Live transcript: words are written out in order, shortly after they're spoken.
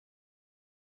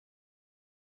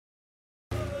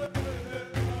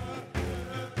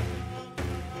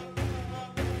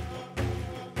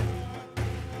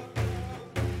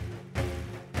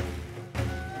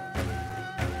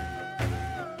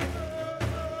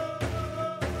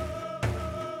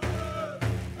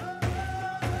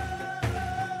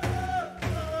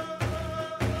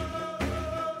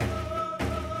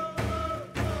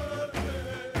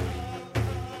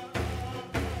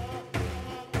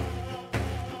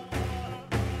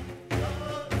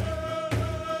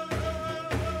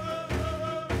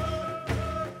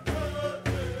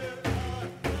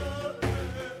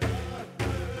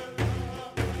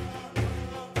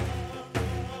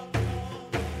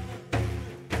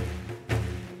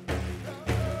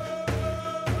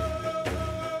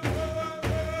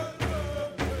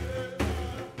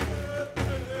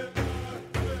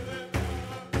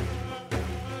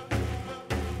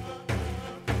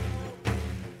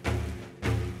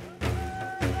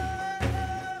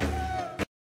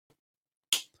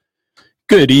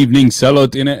Good evening,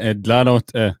 Salot in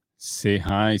Edlarot. Say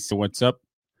hi, say what's up.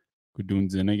 Kudun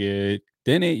Zenege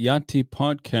Dene Yati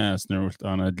podcast, North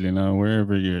Anadlina,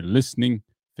 wherever you're listening,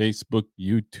 Facebook,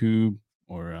 YouTube,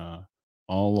 or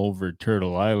all over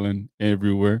Turtle Island,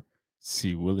 everywhere.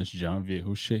 See Willis Janvier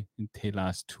Hushe in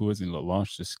Telas Tours in La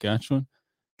Loche, Saskatchewan.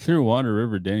 Clearwater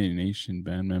River Dene Nation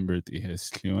band member at the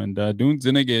Heslio and Dun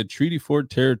Zenege Treaty Fort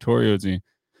Territorials in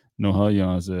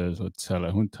Nohayas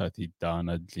Huntati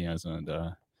Dana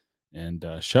and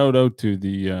shout out to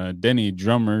the Denny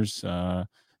drummers,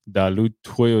 Dalut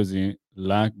Toyozi,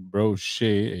 Lak Bro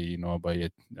She, by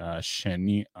it,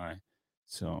 Shani I.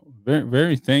 So very,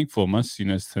 very thankful,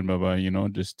 Masinas Baba,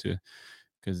 just to,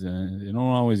 because they don't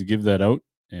always give that out.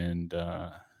 And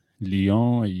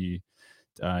Lyon,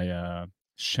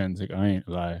 Shenzek, I ain't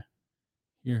lie.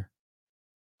 Here,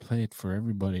 play it for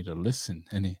everybody to listen.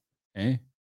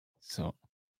 So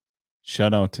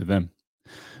shout out to them.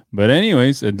 But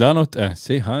anyways, Donald,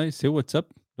 say hi, say what's up.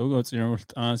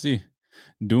 See,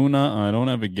 Duna, I don't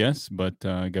have a guest, but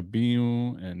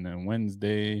Gabino and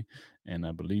Wednesday and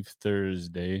I believe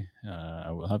Thursday, I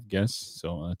will have guests.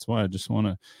 So that's why I just want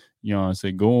to,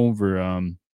 say go over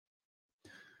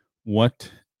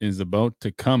what is about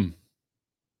to come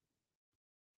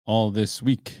all this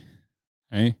week.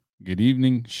 Hey, good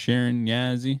evening, Sharon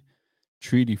Yazzie,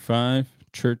 Treaty 5,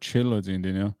 Churchill,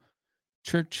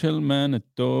 Churchill,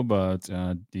 Manitoba,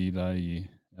 Dilai.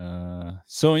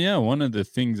 So yeah, one of the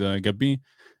things Gabi,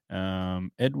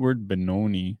 Edward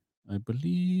Benoni, I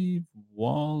believe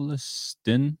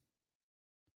Wollaston,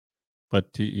 but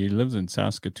he lives in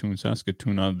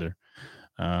Saskatoon out there.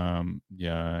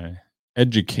 Yeah,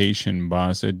 education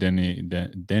boss at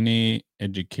Denny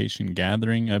Education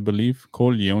Gathering, I believe.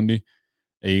 Cole Yondi,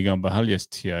 Egan Bahalias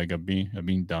Tia Gabi,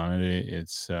 Abin Donade.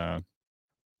 It's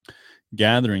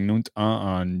gathering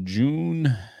on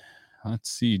June.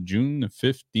 Let's see, June the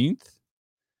 15th.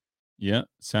 Yeah,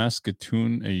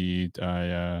 Saskatoon.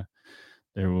 There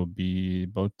will be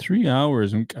about 3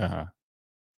 hours. I'm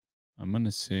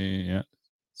gonna say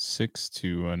 6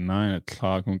 to 9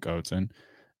 o'clock.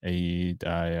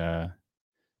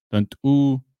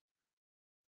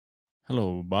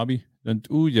 Hello, Bobby.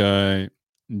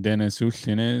 Dennis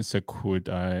Ushine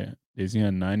Sakud. Is he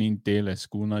a 19 la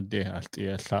skuna de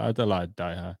altia saatala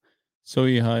daiha. So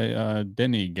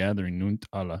Denny gathering nunt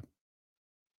ala.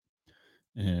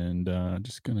 And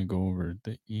just gonna go over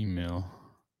the email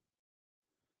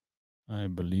I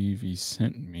believe he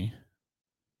sent me.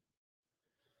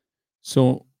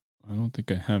 So I don't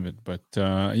think I have it, but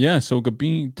so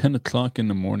being 10 o'clock in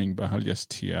the morning, Bahalyas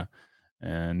Tia,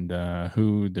 and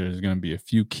there's gonna be a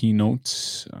few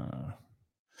keynotes.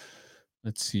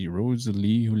 Let's see,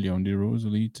 Rosalie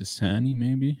Tasani,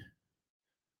 maybe.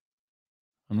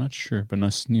 I'm not sure, but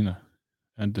Nasnina.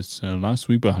 And this last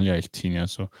week, Bahalyas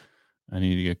so I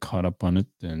need to get caught up on it.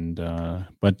 And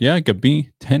but yeah,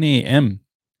 Gabi, 10 a.m.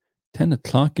 10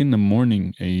 o'clock in the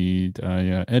morning,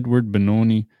 Edward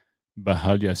Benoni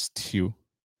Bahalyas Tiu.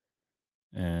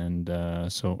 And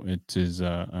so it is,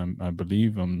 I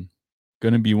believe I'm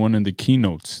going to be one of the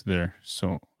keynotes there.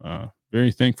 So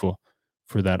very thankful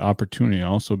for that opportunity.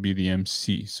 I'll also be the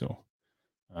MC. So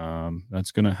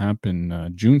that's going to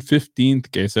happen June 15th,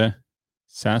 Gesa,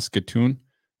 Saskatoon.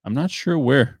 I'm not sure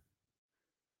where.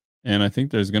 And I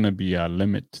think there's going to be a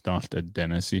limit after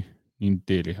Denisi in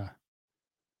Delia.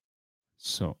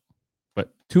 So,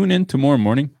 but tune in tomorrow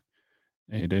morning.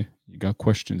 Hey, you got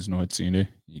questions, no, it's in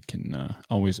you can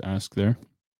always ask there.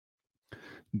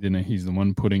 Then he's the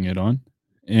one putting it on.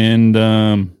 And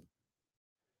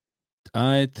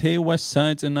I tell West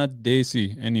Sides and not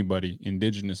Daisy, anybody,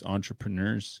 indigenous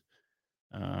entrepreneurs,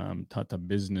 tata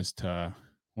business ta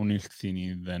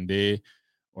honilthini vende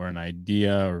or an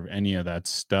idea or any of that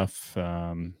stuff.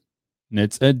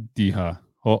 Nets diha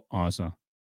ho asa.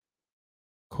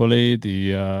 Kole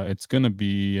it's gonna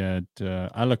be at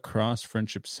Alacrosse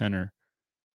Friendship Center.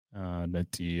 That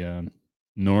the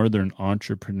northern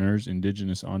entrepreneurs,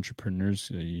 indigenous entrepreneurs,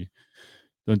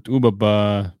 don't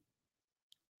ubaba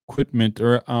equipment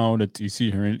or out at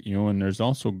EC here, and there's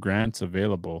also grants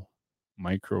available,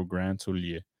 micro grants I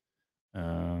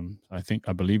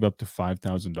believe up to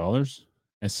 $5,000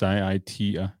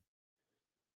 SIIT.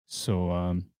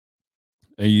 So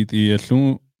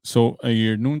so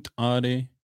a nunt are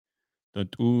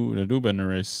that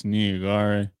ubenares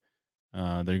near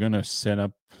they're gonna set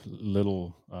up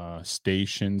little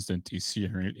stations that you see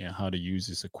how to use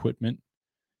this equipment.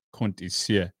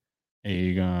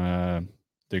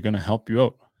 They're gonna help you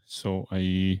out. So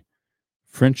a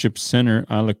Friendship Center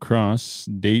à la Crosse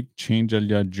date change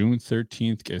June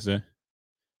 13th.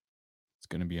 It's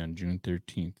gonna be on June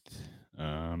 13th.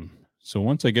 So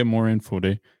once I get more info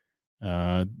day,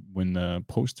 when the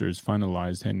poster is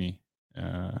finalized, Henny,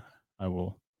 I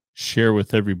will share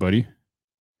with everybody.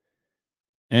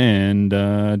 And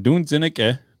doing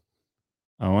Zinike,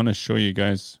 I want to show you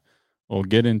guys. We'll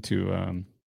get into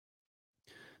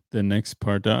the next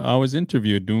part. I was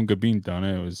interviewed doing Gabin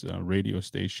Dana. It was a radio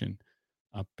station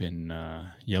up in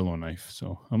Yellowknife.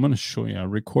 So I'm gonna show you. I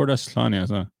record Aslani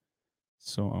as a.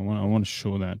 So I want to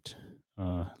show that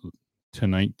uh,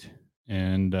 tonight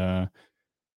and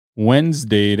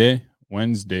Wednesday.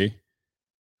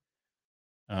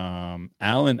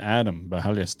 Alan Adam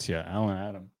Bahaliastia. Alan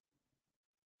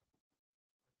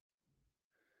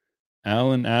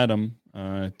Adam.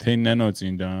 Te nenots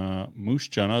in the Moose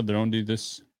Jana. They're only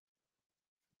this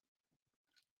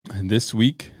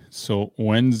week. So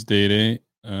Wednesday,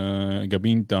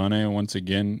 Gabin Dane once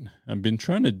again. I've been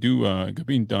trying to do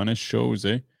Gabin Dane shows,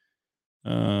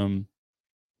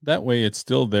 that way it's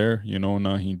still there,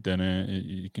 Nahi Dane.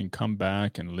 You can come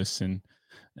back and listen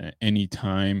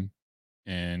anytime.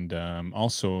 And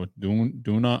also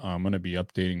Duna, I'm gonna be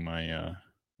updating my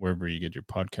wherever you get your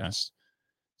podcasts.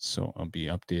 So I'll be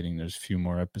updating. There's a few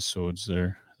more episodes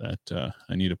there that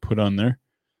I need to put on there.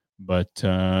 But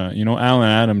Alan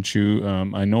Adam Chu,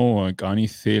 I know Gani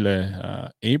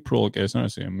Thele April, guess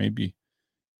not say maybe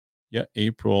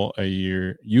April a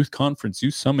year youth conference,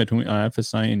 youth summit,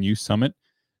 FSI and youth summit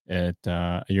at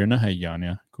Yerna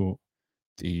Hayanya, cool.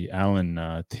 The Alan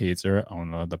Taser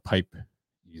on the pipe.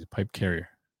 He's a pipe carrier.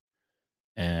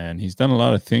 And he's done a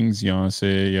lot of things,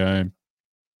 say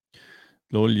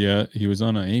Lolia, he was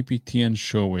on an APTN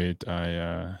show with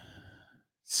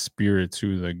Spirit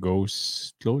through the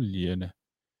Ghost. Lolia,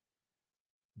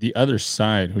 the other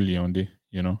side, Juliondi,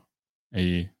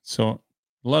 so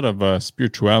a lot of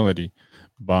spirituality.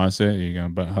 Base,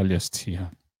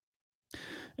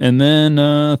 and then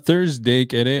Thursday,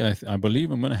 I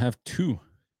believe I'm gonna have two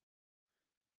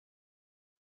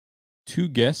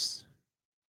guests.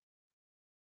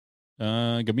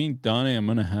 Gabin Dane, I'm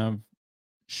gonna have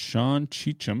Sean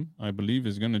Cheecham, I believe,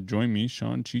 is gonna join me.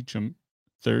 Sean Cheecham,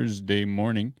 Thursday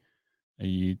morning.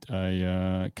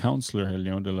 Counselor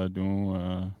Helion de la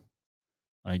Dun,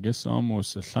 I guess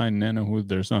almost a sign Nana who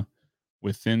there's a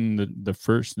within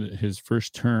his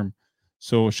first term.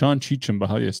 So Sean Cheecham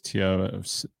Bahayas Tia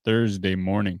Thursday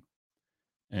morning.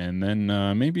 And then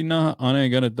maybe not I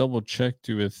gotta double check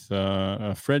to with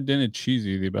Fred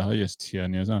Cheesy the Bahayas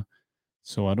Tia.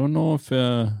 So I don't know if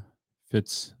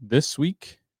it's this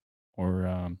week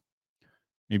or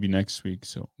maybe next week.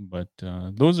 So but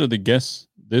those are the guests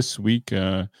this week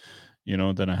that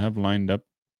I have lined up.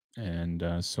 And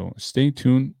so stay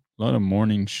tuned. A lot of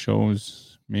morning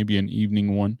shows, maybe an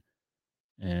evening one.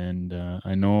 And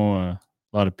I know a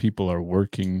lot of people are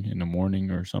working in the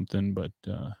morning or something, but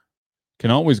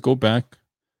can always go back,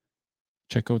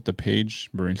 check out the page.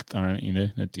 You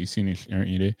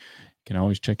can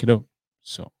always check it out.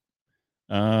 So,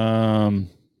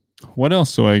 what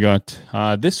else do I got?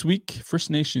 This week, First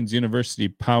Nations University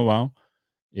powwow.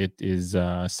 It is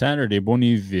Saturday,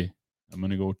 Bonive. I'm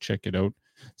gonna go check it out.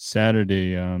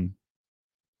 Saturday,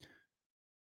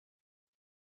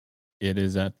 it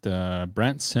is at the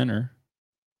Brant Center,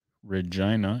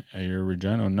 Regina.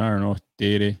 Regina Narano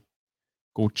Dere.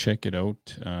 Go check it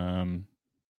out.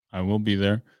 I will be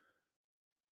there.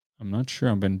 I'm not sure.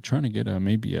 I've been trying to get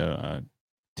maybe a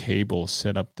table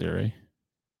set up there.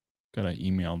 Gotta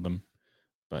email them,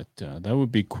 but that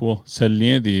would be cool.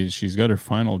 Celine, she's got her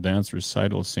final dance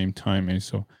recital same time,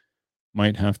 so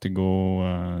might have to go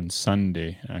on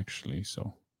Sunday actually.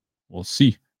 So we'll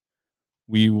see.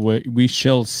 We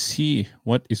shall see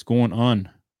what is going on.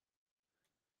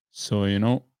 So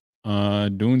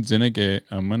doing Zinege,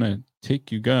 I'm gonna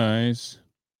take you guys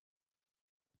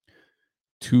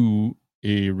to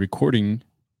a recording.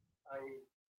 My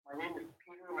name is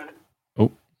Peter.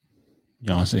 Oh,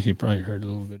 yeah, so he probably heard a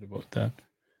little bit about that.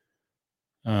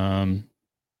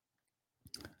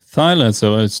 Thyla,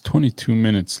 so it's 22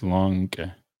 minutes long.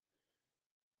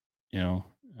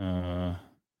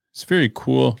 It's very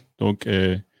cool.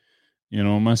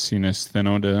 Masines,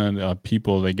 the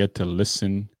people they get to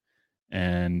listen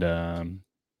and I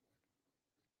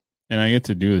get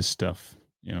to do this stuff.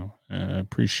 I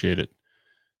appreciate it.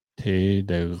 Te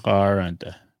de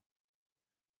garante.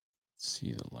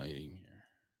 See the lighting here.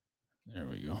 There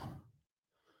we go.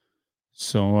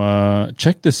 So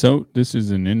check this out. This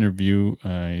is an interview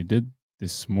I did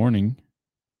this morning.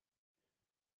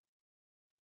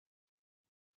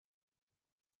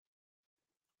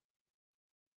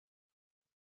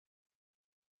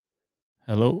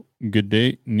 Hello, good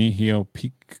day, Nihio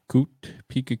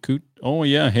Pikakut. Oh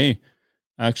yeah, hey.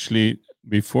 Actually,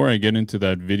 before I get into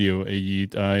that video,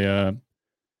 Ayid,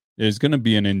 there's going to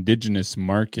be an indigenous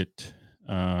market,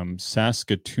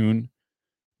 Saskatoon,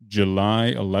 July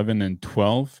 11 and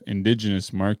 12,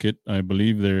 indigenous market. I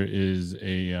believe there is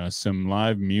some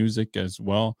live music as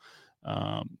well.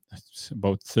 It's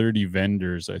about 30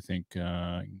 vendors, I think,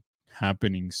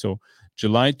 happening. So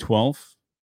July 12th,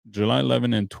 July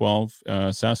 11 and 12,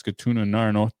 Saskatoon and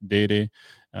Narno Dede.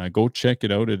 Go check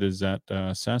it out. It is at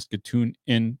Saskatoon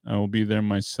Inn. I will be there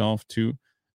myself too.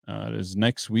 It is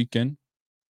next weekend.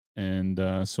 And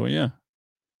so, yeah,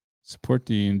 support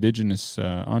the indigenous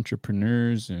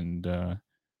entrepreneurs and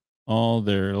all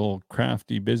their little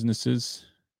crafty businesses.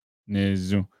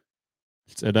 Nezu.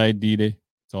 It's Adaidide.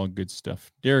 It's all good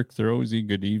stuff. Derek Throsey,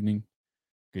 good evening.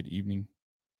 Good evening.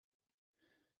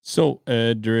 So,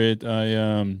 Dred,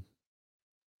 that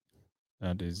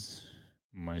is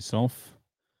myself.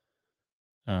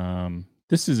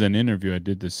 This is an interview I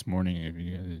did this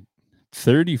morning.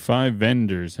 35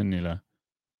 vendors, Hanila.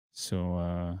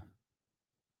 So,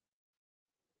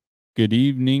 good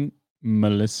evening,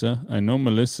 Melissa. I know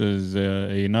Melissa is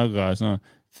a Naga.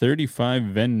 35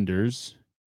 vendors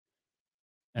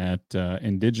at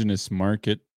Indigenous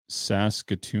Market,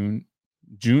 Saskatoon,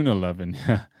 June 11.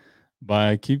 But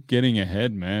I keep getting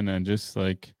ahead, man. And just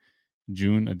like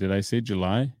June, did I say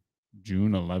July?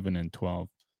 June 11 and 12.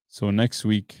 So next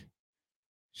week,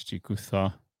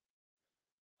 Shikutha.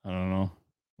 I don't know.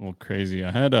 A little crazy.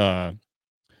 I had a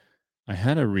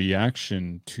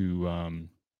reaction to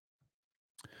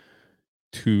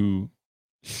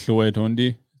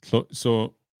Hloetondi.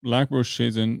 So Black Roast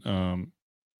Shazen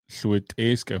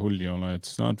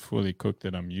it's not fully cooked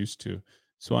that I'm used to.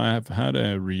 So I have had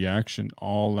a reaction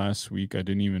all last week. I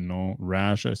didn't even know.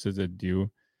 Rash, I said that due.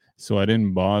 So I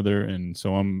didn't bother. And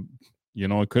so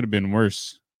it could have been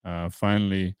worse.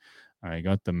 Finally, I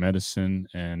got the medicine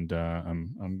and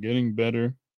I'm getting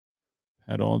better.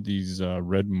 Had all these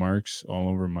red marks all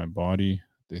over my body.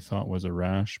 They thought was a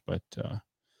rash, but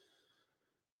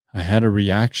I had a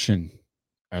reaction.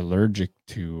 Allergic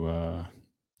to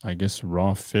I guess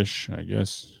raw fish, I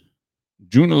guess.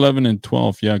 June 11 and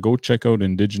 12. Yeah, go check out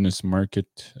Indigenous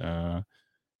Market.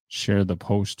 Share the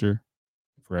poster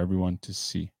for everyone to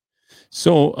see.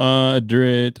 So,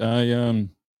 Dred, I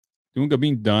doing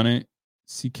being done it.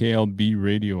 CKLB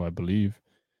radio, I believe.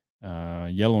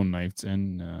 Yellowknife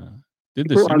and did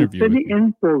this interview. I'm sitting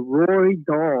in for Roy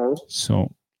Dahl.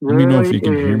 So let me know if you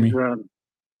can hear me.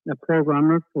 A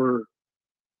programmer for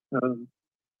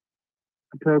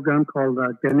a program called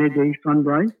Dene Day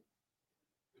Sunrise,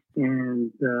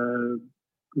 and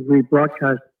we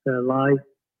broadcast live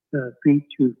feed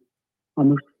to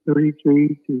almost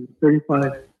 33 to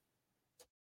 35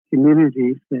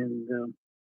 communities, and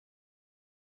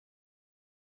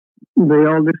they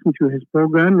all listen to his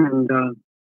program, and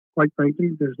quite frankly,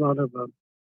 there's a lot of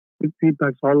good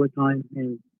feedbacks all the time.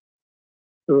 And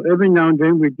so every now and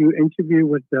then we do interview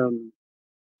with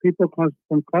people from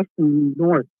across the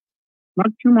north.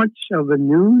 Not too much of the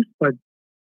news, but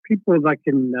people that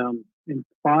can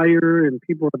inspire and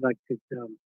people that could,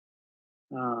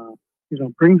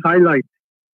 bring highlights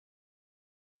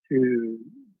to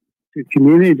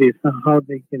communities on how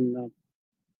they can,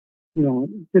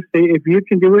 just say if you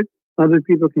can do it, other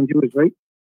people can do it, right?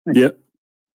 Yep.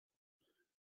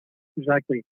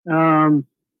 Exactly.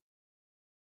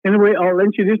 Anyway, I'll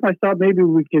introduce myself. Maybe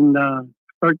we can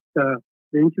start the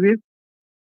interview.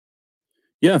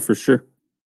 Yeah, for sure.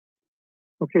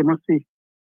 Okay, must see.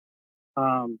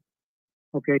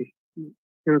 Okay,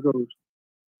 here goes.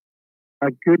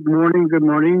 Good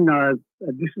morning.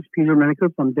 This is Peter Menica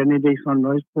from Dene Day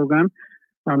Sunrise program.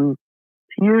 I'm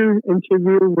here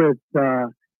interview with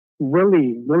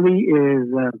Willie. Willie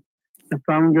is the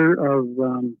founder of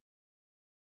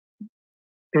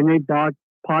Dene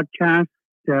Podcast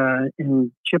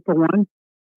in Chippewa,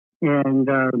 and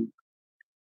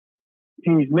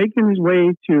he's making his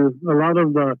way to a lot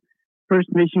of the First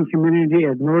Nation community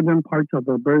at northern parts of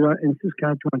Alberta and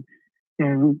Saskatchewan,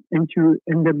 and into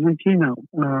NWT now.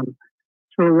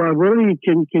 So, Willie,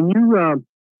 can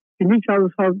you tell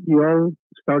us how you all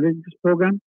started this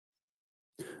program?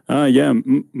 Yeah,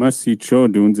 Masi Cho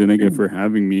Dunzenege for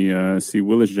having me. Si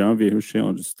Willis Janvier Hushe.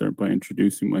 I'll just start by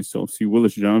introducing myself. Si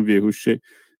Willis Janvier Hushe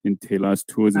in Telas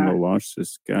Tours in La Loche,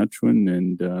 Saskatchewan,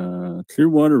 and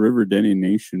Clearwater River Dene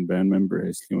Nation band member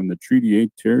is in the Treaty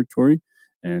 8 territory.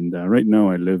 And right now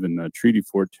I live in Treaty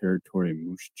 4 territory,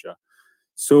 Muscha.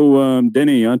 So,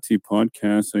 Dene Yati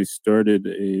podcast, I started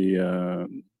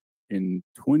in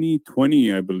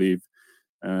 2020, I believe.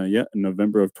 In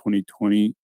November of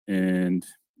 2020. And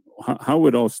how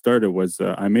it all started was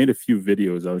I made a few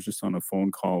videos. I was just on a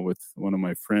phone call with one of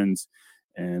my friends,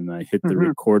 and I hit the Mm-hmm.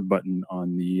 record button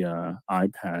on the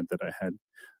iPad that I had.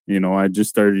 I just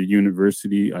started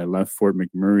university. I left Fort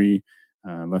McMurray,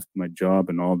 left my job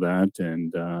and all that,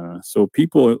 and so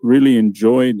people really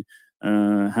enjoyed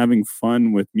having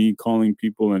fun with me calling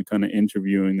people and kind of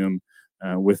interviewing them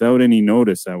without any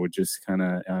notice. I would just kind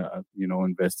of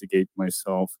investigate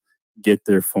myself, get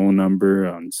their phone number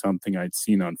on something I'd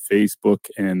seen on Facebook,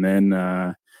 and then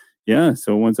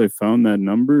so once I found that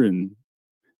number, and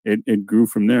it grew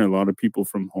from there. A lot of people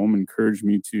from home encouraged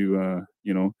me to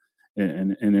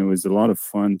and it was a lot of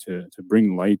fun to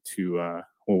bring light to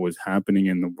what was happening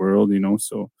in the world,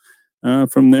 so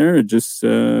from there it just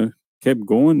kept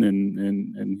going,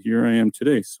 and here I am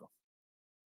today. So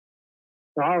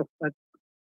Wow, that's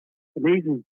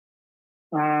amazing.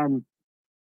 Um,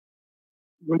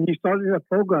 when you started the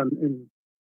program,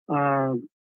 and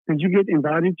did you get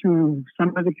invited to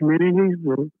some of the communities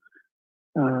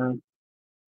uh,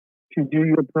 to do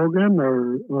your program,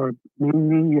 or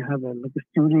mainly you have like a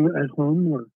studio at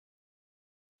home, or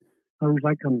how was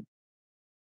that come?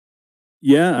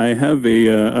 yeah, I have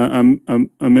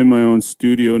I'm in my own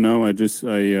studio now. I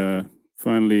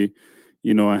finally,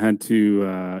 I had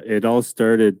to it all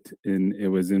started it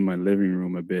was in my living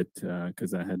room a bit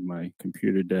because I had my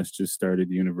computer desk, just started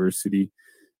university,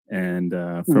 and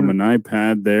from Mm-hmm. an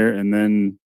iPad there, and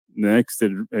then next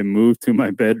it moved to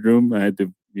my bedroom. I had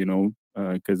to,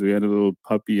 because we had a little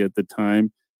puppy at the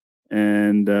time,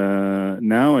 and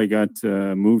now I got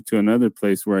moved to another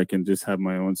place where I can just have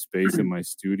my own space in my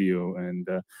studio. And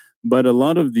but a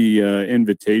lot of the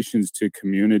invitations to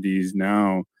communities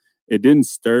now, it didn't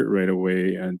start right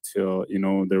away until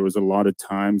there was a lot of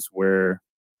times where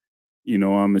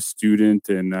I'm a student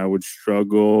and I would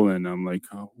struggle, and I'm like,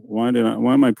 oh, why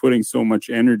am I putting so much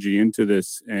energy into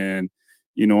this? And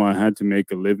I had to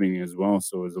make a living as well,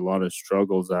 so it was a lot of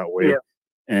struggles that way. Yeah.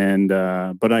 And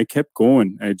but I kept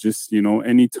going. I just,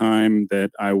 anytime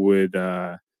that I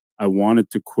wanted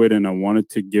to quit and I wanted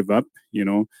to give up,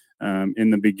 in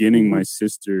the beginning, Mm-hmm. my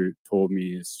sister told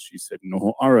me, she said,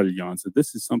 no, our alliance,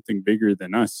 this is something bigger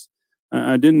than us.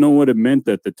 I didn't know what it meant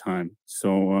at the time.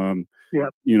 So Yeah.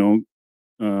 you know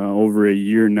over a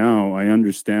year now, I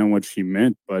understand what she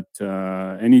meant. But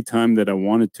anytime that I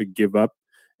wanted to give up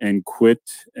and quit,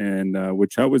 and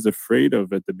which I was afraid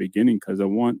of at the beginning, because I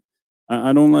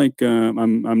don't like,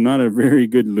 I'm not a very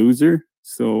good loser.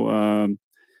 So, I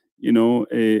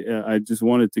just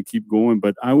wanted to keep going.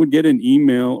 But I would get an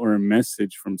email or a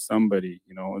message from somebody,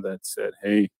 that said,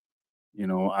 hey,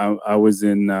 I was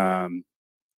in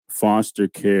foster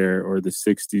care or the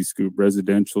 60 Scoop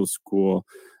residential school.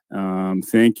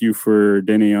 Thank you for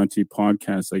Deneyanti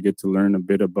podcast. I get to learn a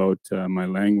bit about my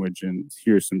language and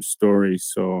hear some stories.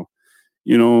 So,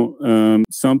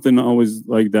 something always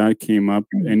like that came up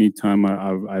anytime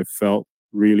I felt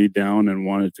really down and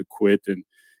wanted to quit and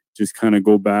just kind of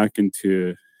go back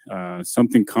into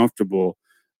something comfortable,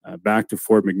 back to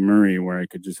Fort McMurray, where I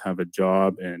could just have a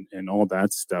job and all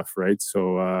that stuff. Right.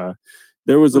 So,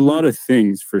 there was a Mm-hmm. lot of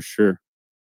things for sure.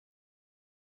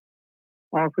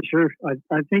 Oh, for sure.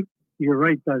 I think you're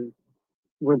right.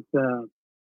 With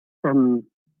from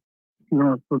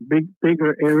for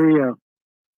bigger area,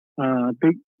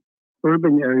 big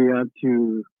urban area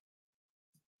to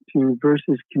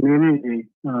versus community,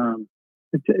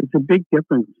 it's a big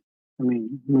difference. I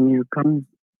mean,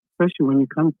 especially when you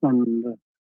come from the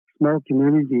small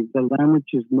community, the language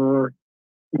is more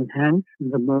enhanced.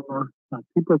 The more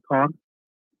people talk,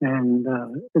 and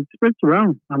it spreads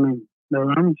around. I mean, the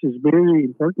language is very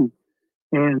important.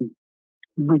 And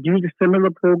we do the similar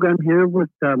program here with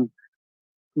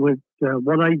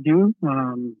what I do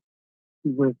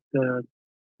with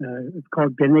it's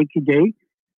called Beneki Day,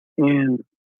 and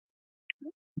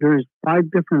there's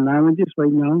 5 different languages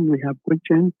right now. We have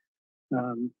Gwich'in,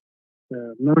 um,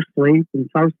 the North Slave and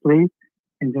South Slave,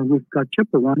 and then we've got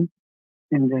Chippewan,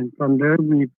 and then from there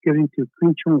we get into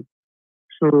Quinchon.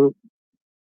 So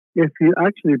if you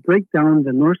actually break down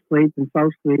the North Slave and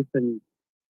South Slave, and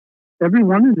every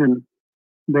one of them,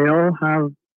 they all have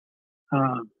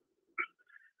uh,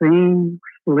 same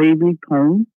slavey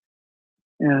tone.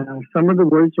 Some of the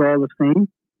words are all the same,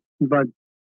 but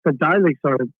the dialects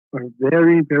are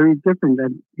very, very different.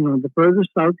 And, the further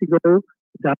south you go,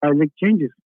 the dialect changes.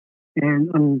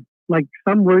 And like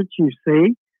some words you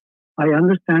say, I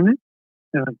understand it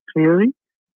clearly,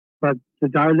 but the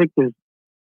dialect is,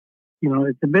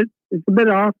 it's a bit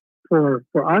off for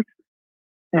us,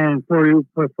 and for you,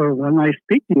 for when I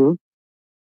speak to you,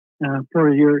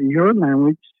 for your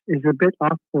language is a bit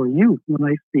off for you when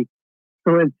I speak.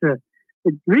 So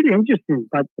it's really interesting.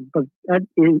 But at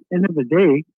the end of the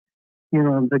day,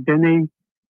 the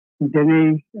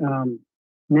Dene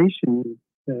nation,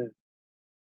 the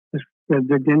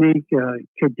the Dene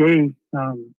Kade,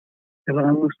 it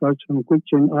almost starts from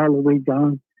Gwich'in all the way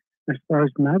down as far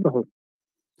as Navajo.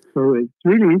 So it's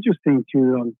really interesting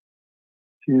to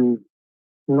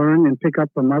learn and pick up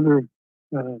from other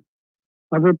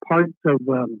parts of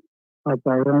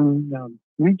our own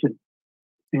region.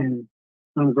 And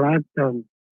I'm glad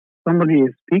somebody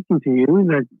is speaking to you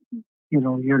that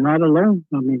you're not alone.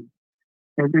 I mean,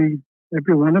 every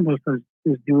one of us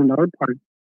is doing our part,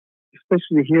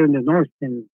 especially here in the north.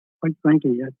 And quite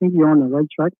frankly, I think you're on the right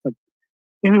track. But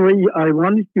anyway, I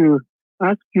wanted to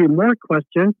ask you more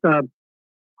questions. How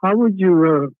would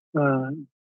you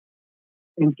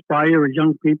inspire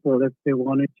young people if they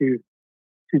wanted to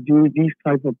do these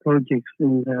type of projects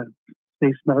in the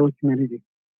say smaller community?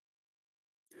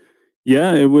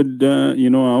 Yeah, it would. I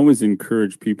always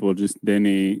encourage people, just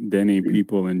Dene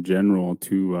people in general,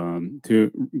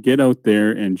 to get out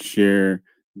there and share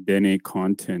Dene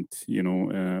content.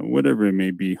 Whatever it may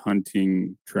be,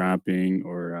 hunting, trapping,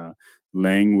 or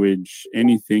language,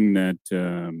 anything that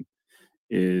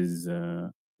is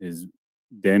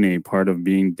Dene, part of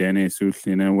being Dene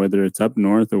Sutlina, whether it's up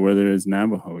north or whether it's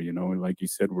Navajo. Like you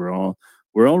said, we're all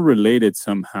related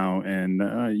somehow. And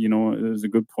there's a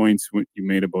good points what you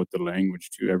made about the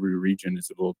language too. Every region is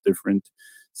a little different.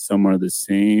 Some are the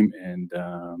same, and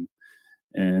I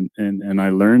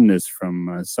learned this from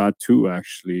Satu,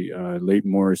 actually, late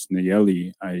Morris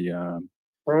Nayeli. I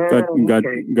got got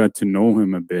Okay. got to know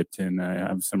him a bit, and I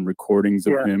have some recordings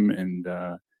of Yeah. him, and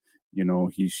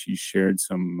he shared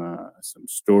some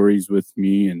stories with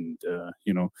me, and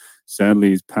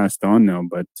sadly he's passed on now,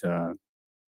 but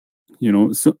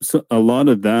so a lot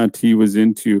of that he was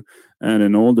into at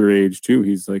an older age too.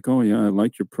 He's like, oh yeah, I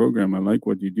like your program, I like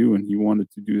what you do, and he wanted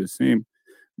to do the same.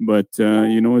 But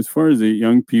as far as the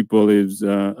young people is,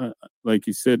 like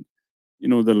you said,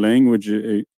 the language,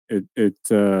 it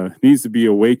needs to be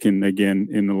awakened again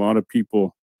in a lot of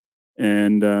people.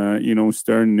 And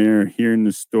starting there, hearing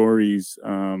the stories,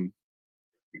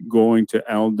 going to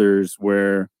elders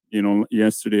where,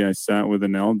 yesterday I sat with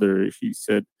an elder. He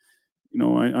said,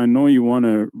 I know you want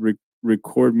to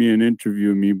record me and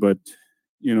interview me, but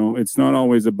it's not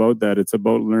always about that. It's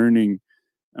about learning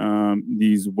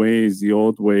these ways, the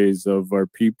old ways of our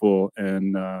people,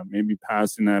 and maybe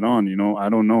passing that on. I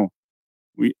don't know.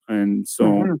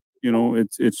 So Mhm.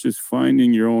 it's just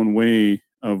finding your own way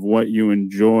of what you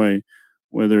enjoy,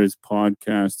 whether it's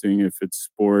podcasting, if it's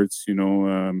sports,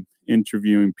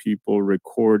 interviewing people,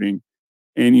 recording,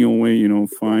 any way,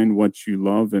 find what you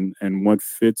love and what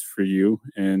fits for you,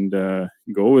 and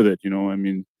go with it. I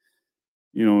mean,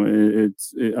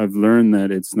 I've learned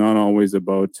that it's not always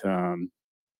about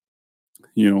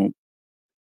you know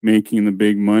making the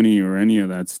big money or any of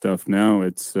that stuff. Now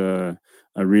it's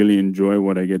I really enjoy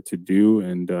what I get to do,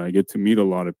 and I get to meet a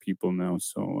lot of people now.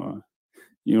 So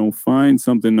find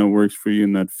something that works for you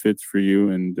and that fits for you,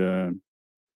 and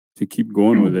to keep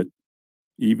going with it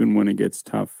even when it gets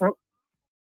tough. Well,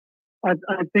 I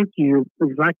think you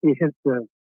exactly hit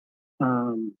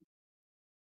um,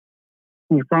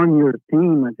 you found your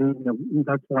theme. I think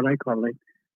that's what I call it.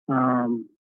 Um,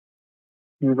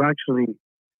 you've actually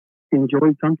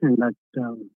enjoyed something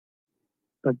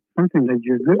that's something that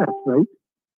you're good at, right?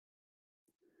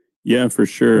 Yeah, for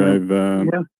sure. Yeah. I've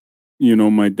Yeah.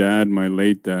 my dad, my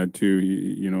late dad too,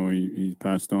 he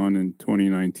passed on in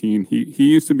 2019.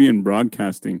 He used to be in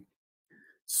broadcasting.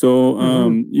 So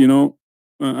Hmm.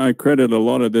 I credit a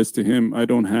lot of this to him. I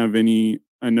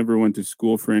never went to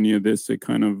school for any of this. It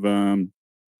kind of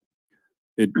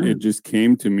it just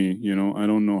came to me. I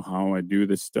don't know how I do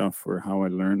this stuff or how I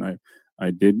learn.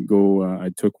 I did go, I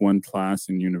took one class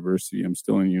in university. I'm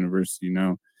still in university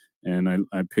now, and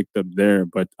I picked up there.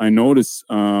 But I notice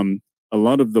a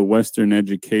lot of the Western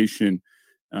education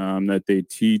that they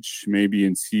teach, maybe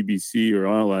in CBC or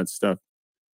all that stuff,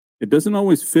 it doesn't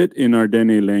always fit in our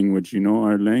Dene language.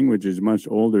 Our language is much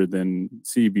older than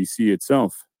CBC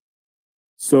itself.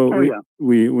 So Oh yeah.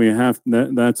 we have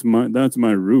that's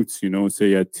my roots. Say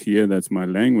Atia, that's my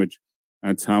language.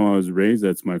 That's how I was raised.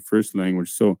 That's my first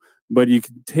language. So, but you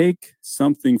can take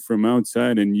something from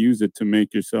outside and use it to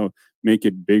make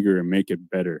it bigger and make it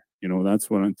better. That's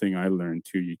one thing I learned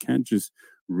too. You can't just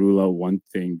rule out one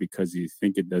thing because you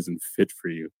think it doesn't fit for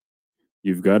you.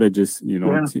 You've got to just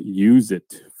Yeah. to use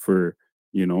it for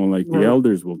like the Right.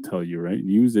 elders will tell you, right?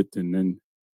 Use it and then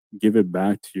give it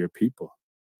back to your people.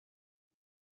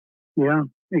 Yeah.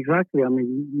 Exactly. I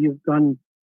mean, you've done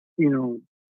you know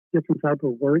different type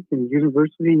of work in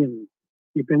university and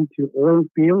you've been to oil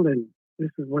field and this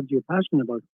is what you're passionate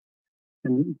about.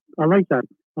 And I like that.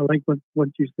 I like what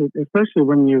you said, especially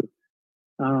when you,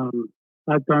 um,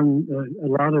 I've done a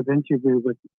lot of interview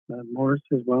with Morris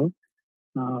as well.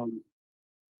 Um,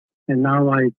 and now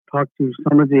I talk to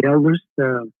some of the elders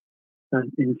that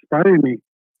inspire me.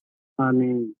 I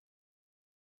mean,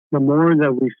 the more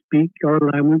that we speak our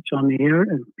language on the air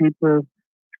and people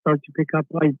start to pick up,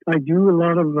 I do a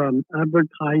lot of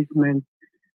advertisement,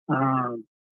 um,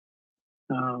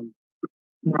 um,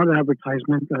 not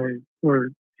advertisement, for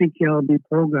CKLB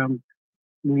program.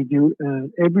 We do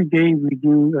every day. We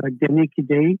do Deniki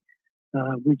Day,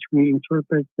 which we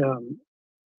interpret.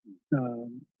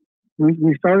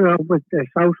 We started off with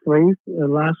South Wave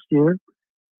last year.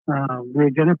 We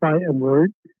identify a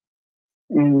word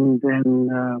and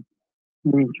then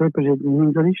we interpret it in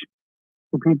English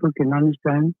so people can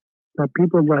understand. The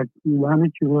people that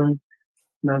wanted to learn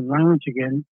the language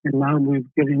again, and now we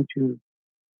get into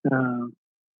uh,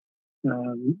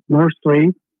 more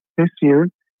slave this year,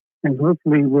 and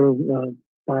hopefully we'll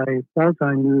by fall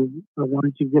time we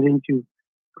want to get into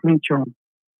Clinchon,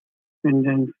 and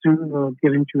then soon we'll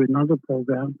get into another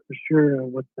program for sure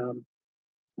with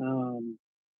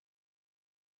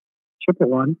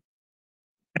Chippewa,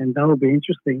 and that will be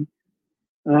interesting.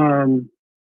 Um,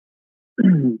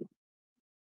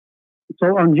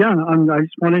 so yeah, I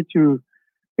just wanted to.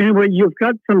 Anyway, you've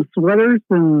got some sweaters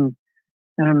and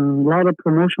a lot of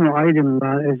promotional items.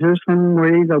 Is there some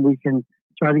way that we can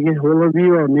try to get hold of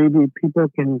you, or maybe people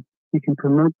can you can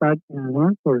promote that and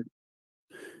work? Or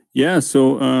Yeah,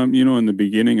 so in the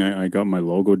beginning, I got my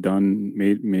logo done,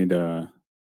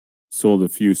 sold a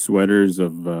few sweaters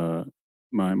of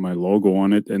my logo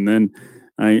on it, and then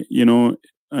I you know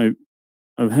I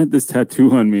I've had this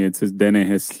tattoo on me. It says Dene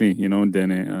Hesli,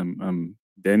 Dene. I'm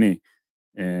Dene,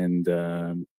 and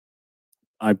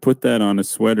I put that on a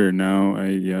sweater now.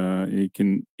 You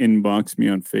can inbox me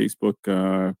on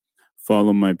Facebook,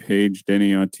 follow my page,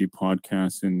 Deniati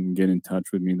Podcast, and get in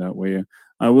touch with me that way.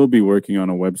 I will be working on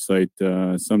a website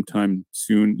sometime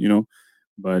soon,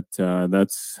 but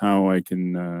that's how I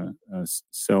can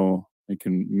sell. I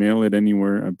can mail it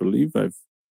anywhere. I believe I've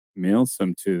mailed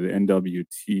some to the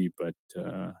NWT, but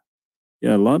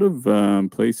yeah, a lot of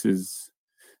places: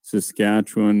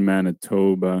 Saskatchewan,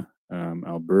 Manitoba,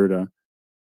 Alberta,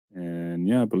 and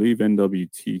yeah, I believe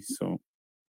NWT. So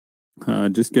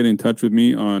just get in touch with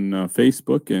me on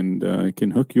Facebook, and I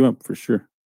can hook you up for sure.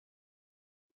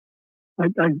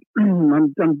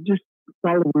 I'm just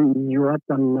following you up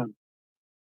on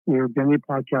your Benny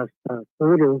podcast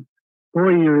photo. Boy,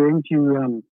 you're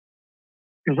into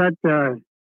is that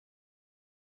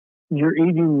you're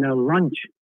eating lunch?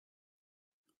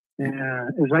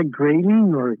 Is that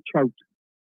grating or trout?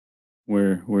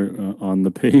 Where on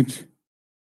the page?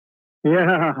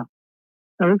 Yeah,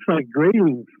 that looks like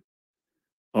grating.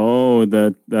 Oh,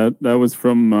 that was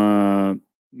from my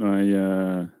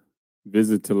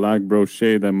visit to Lac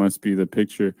Brochet. That must be the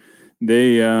picture.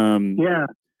 They Yeah.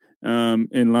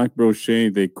 In Lac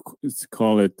Brochet they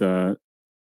call it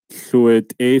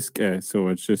suet eske, so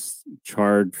it's just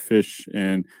charred fish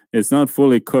and it's not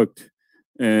fully cooked.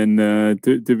 And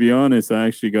to be honest, I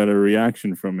actually got a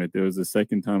reaction from it. It was the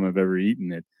second time I've ever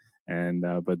eaten it, and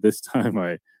but this time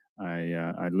I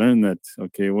learned that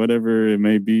okay, whatever it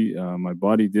may be, my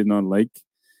body did not like,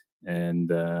 and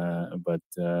but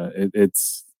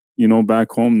it's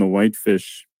back home the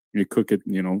whitefish you cook it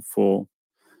full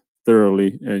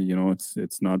thoroughly,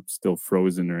 it's not still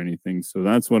frozen or anything, so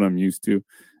that's what I'm used to,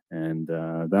 and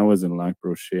that was in Lac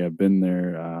Brochet. I've been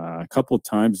there a couple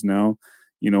times now.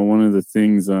 One of the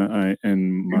things I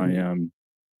and my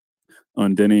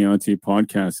on Deniati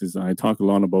podcast is I talk a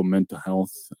lot about mental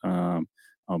health.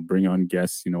 I'll bring on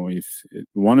guests. If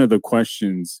one of the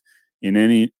questions in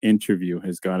any interview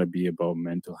has got to be about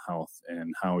mental health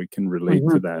and how we can relate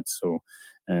to that. So,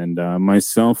 and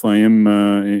myself, I am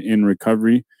in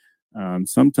recovery.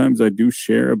 Sometimes I do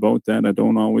share about that. I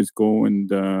don't always go and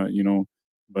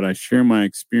but I share my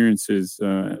experiences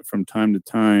from time to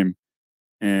time,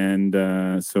 and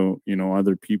so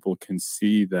other people can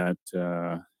see that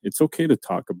it's okay to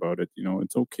talk about it.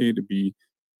 It's okay to be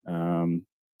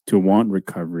to want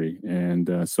recovery, and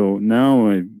so now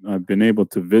I've been able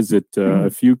to visit a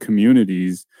few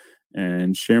communities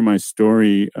and share my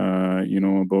story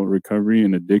about recovery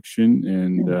and addiction,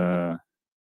 and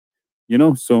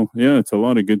so yeah, it's a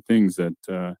lot of good things that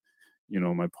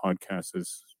my podcast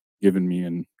has given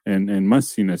me, and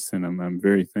mustiness, and I'm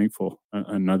very thankful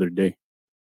another day.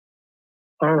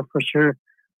 Oh, for sure.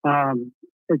 I'm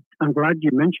glad you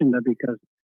mentioned that because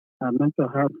mental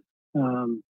health,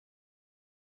 um,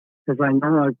 because I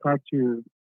know I talked to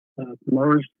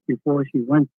Morris before he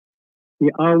went. He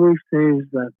always says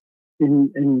that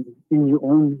in your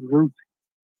own roots,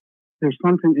 there's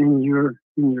something in your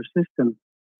system.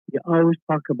 You always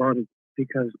talk about it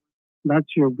because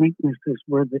that's your weaknesses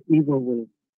where the evil will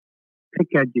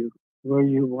pick at you, where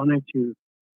you wanted to,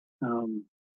 um,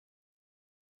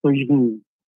 so you can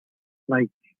like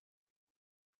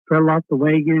fell off the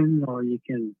wagon, or you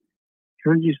can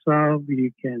hurt yourself.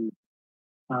 You can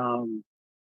um,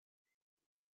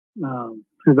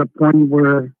 to the point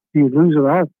where you lose it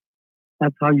all.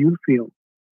 That's how you feel,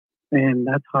 and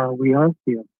that's how we all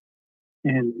feel,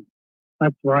 and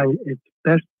that's why it's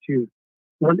best to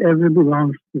whatever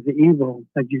belongs to the evil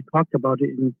that you talked about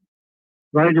it in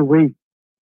right away.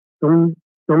 Don't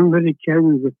don't let it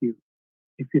carry with you.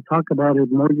 If you talk about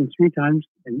it more than 3 times,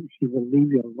 then she will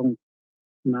leave you alone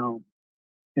now.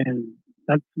 And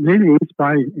that's really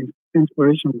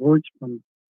inspiration words from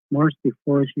Morris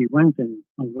before she went, and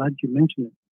I'm glad you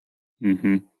mentioned it.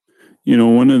 Mm-hmm.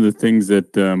 One of the things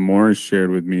that Morris shared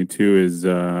with me too is,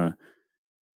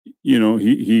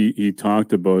 he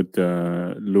talked about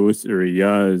Louis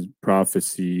Uriah's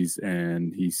prophecies,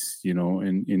 and he's,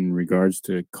 in regards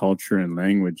to culture and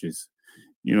languages.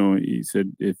 He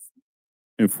said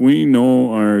if we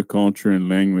know our culture and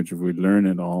language, if we learn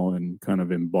it all and kind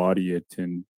of embody it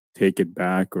and take it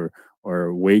back or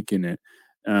awaken it,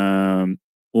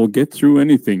 we'll get through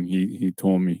anything. He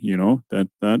told me,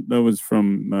 that was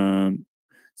from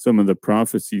some of the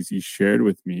prophecies he shared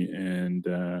with me, and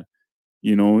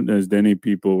as Dene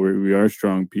people, we are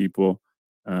strong people.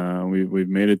 We've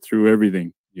made it through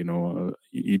everything.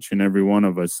 Each and every one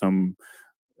of us, some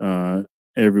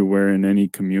everywhere in any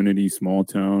community, small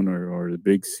town or the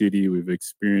big city, we've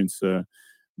experienced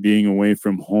being away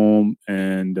from home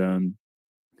and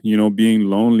being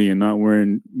lonely and not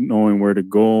knowing where to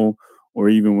go, or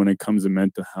even when it comes to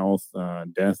mental health,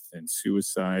 death and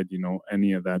suicide,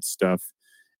 any of that stuff,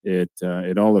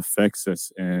 it all affects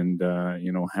us. And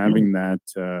having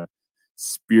that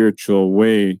spiritual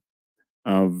way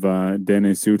of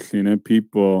Dene Sutlina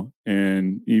people,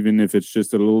 and even if it's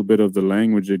just a little bit of the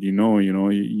language that you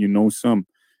know some.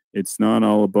 It's not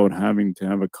all about having to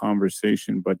have a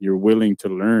conversation, but you're willing to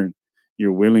learn.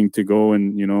 You're willing to go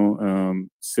and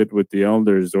sit with the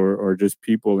elders or just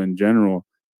people in general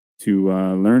to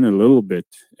learn a little bit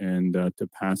and to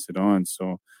pass it on.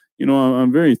 So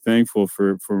I'm very thankful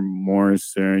for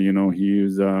Morris there.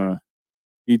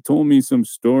 He told me some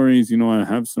stories. I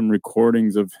have some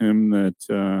recordings of him that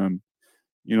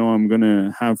I'm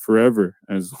gonna have forever,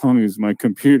 as long as my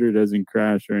computer doesn't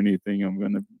crash or anything. I'm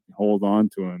gonna hold on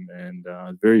to him, and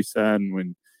very saddened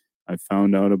when I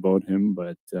found out about him.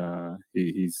 But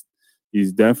he's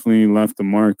definitely left a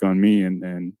mark on me, and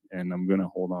I'm gonna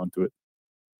hold on to it.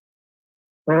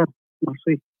 Well, I'll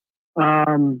see.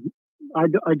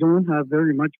 I don't have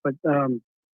very much, but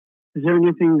is there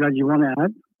anything that you want to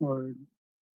add? Or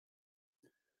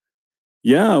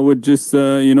yeah, I would just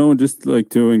just like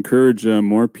to encourage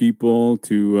more people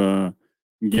to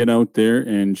get out there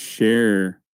and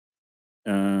share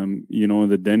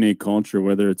the Dene culture,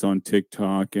 whether it's on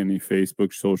TikTok, any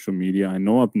Facebook, social media. I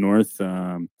know up north,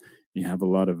 you have a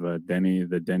lot of the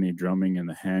Dene drumming and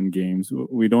the hand games.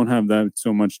 We don't have that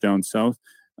so much down south.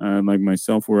 Like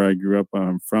myself, where I grew up,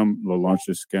 I'm from La Loche,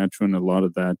 Saskatchewan. A lot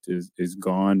of that is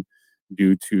gone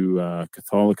due to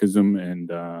Catholicism and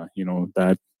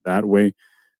that way.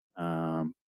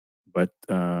 But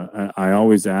I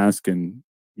always ask and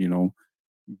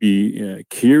be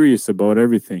curious about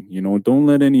everything. Don't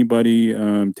let anybody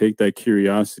take that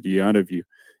curiosity out of you.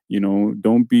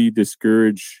 Don't be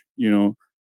discouraged.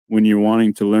 When you're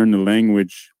wanting to learn the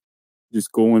language,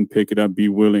 just go and pick it up. Be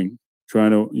willing. Try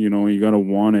to, you got to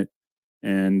want it.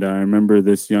 And I remember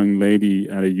this young lady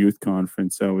at a youth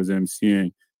conference I was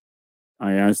emceeing.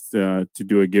 I asked to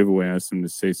do a giveaway. I asked them to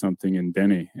say something in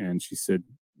Dene, and she said,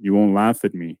 "You won't laugh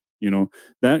at me."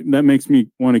 That makes me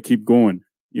want to keep going.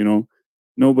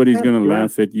 Nobody's gonna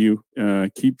laugh at you.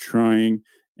 Keep trying,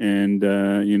 and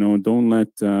don't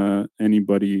let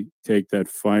anybody take that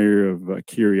fire of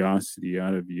curiosity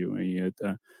out of you. And yet,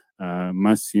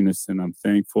 and I'm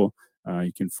thankful.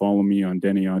 You can follow me on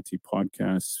Dene Ati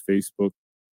Podcasts, Facebook,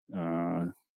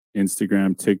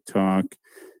 Instagram, TikTok,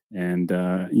 and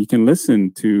you can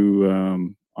listen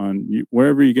to on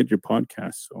wherever you get your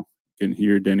podcasts, so you can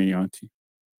hear Dene Ati.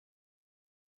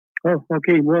 Oh,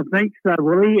 okay. Well, thanks,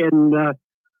 Willie, and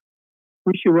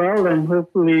wish you well, and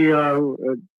hopefully,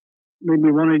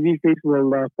 maybe one of these days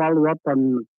we'll follow up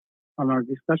on our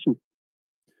discussion.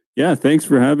 Yeah, thanks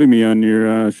for having me on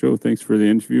your show. Thanks for the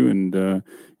interview, and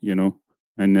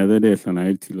Another day,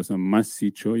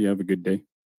 Masicho. You have a good day.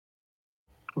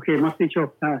 Okay,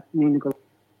 Masicho.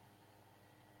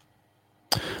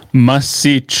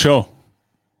 Masicho.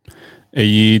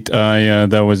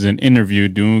 That was an interview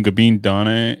doing Gabin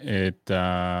Donna at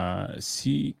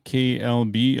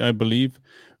CKLB, I believe,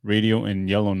 Radio and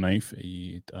Yellowknife.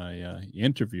 He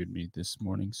interviewed me this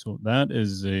morning. So that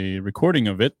is a recording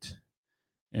of it.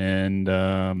 And,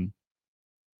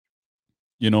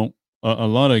 a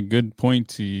lot of good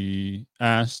points he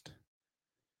asked.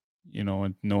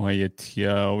 No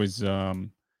Hayatia always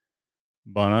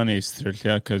Banane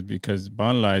because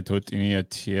Banlai Totinia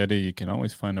Tiere, you can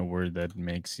always find a word that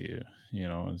makes you,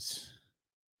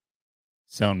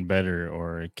 sound better,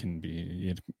 or it can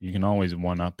be, you can always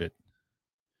one up it.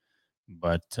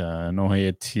 But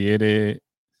no Tiere,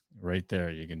 right there,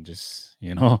 you can just,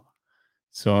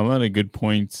 So a lot of good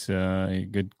points,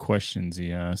 good questions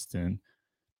he asked. And,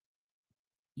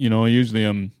 usually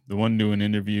I'm the one doing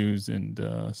interviews. And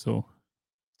so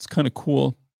it's kind of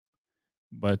cool.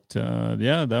 But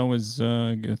yeah, that was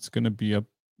it's going to be up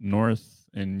north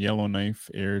in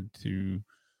Yellowknife, aired to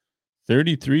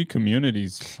 33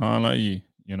 communities. I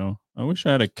wish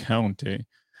I had a count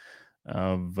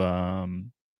of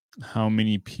how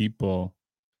many people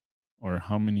or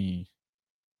how many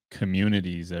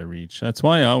communities I reach. That's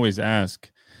why I always ask.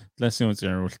 I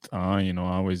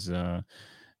always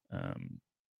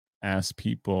ask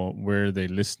people where they're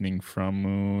listening from,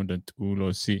 and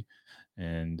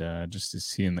just to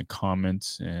see in the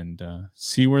comments and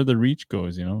see where the reach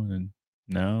goes, And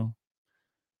now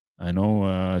I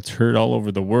know it's heard all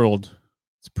over the world.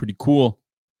 It's pretty cool.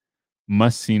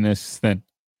 Mustiness then.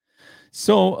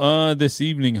 So this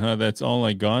evening, that's all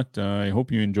I got. I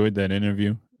hope you enjoyed that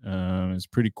interview. It's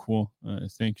pretty cool.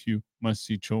 Thank you,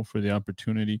 Must Cho, for the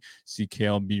opportunity.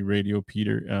 CKLB Radio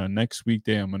Peter. Next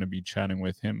weekday, I'm going to be chatting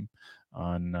with him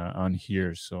on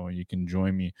here, so you can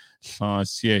join me.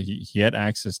 He had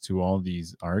access to all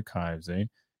these archives, in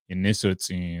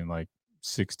Nisotsi, like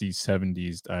 60s,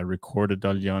 70s. I recorded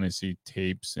Dalyanisi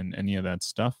tapes and any of that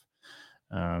stuff.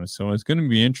 So it's going to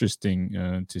be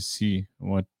interesting to see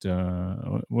what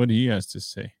he has to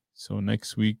say. So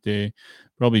next weekday,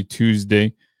 probably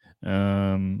Tuesday,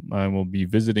 I will be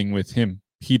visiting with him,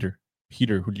 Peter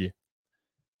Hulye,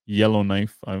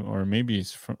 Yellowknife, or maybe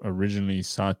it's originally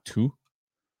Satu.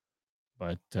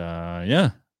 But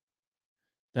yeah,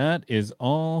 that is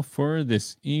all for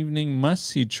this evening.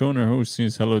 Masi Choner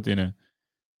hosting hello dinner.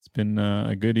 It's been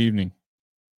a good evening.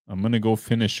 I'm gonna go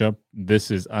finish up This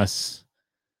Is Us.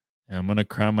 And I'm gonna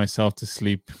cry myself to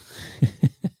sleep.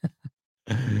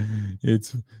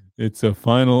 It's a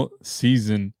final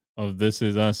season of This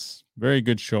Is Us. Very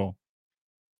good show.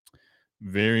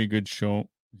 Very good show.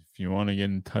 If you want to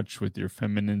get in touch with your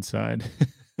feminine side,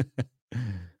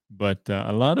 but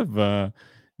a lot of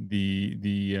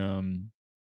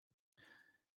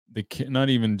not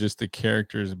even just the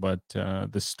characters, but the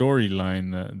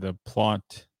storyline, the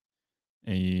plot,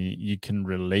 you can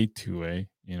relate to.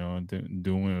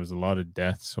 Doing, it was a lot of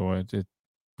death, so it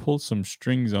pulled some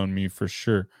strings on me for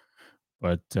sure.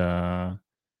 But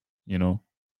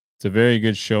it's a very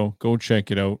good show. Go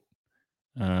check it out.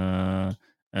 And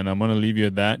I'm gonna leave you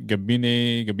at that.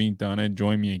 Gabin Dana,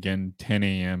 join me again 10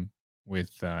 a.m.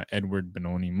 with Edward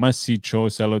Benoni. Masi Cho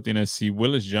Salotina si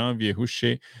Willis Janvier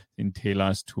Hushe in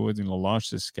Telas Tours in Laloche,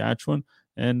 Saskatchewan.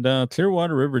 And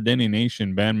Clearwater River Dene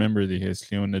Nation, band member of the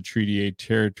Hisleon, the Treaty 8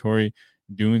 territory,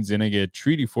 Dunes Inage,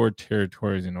 Treaty 4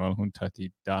 territories in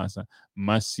Walhuntati Dasa.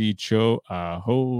 Masi Cho Aho.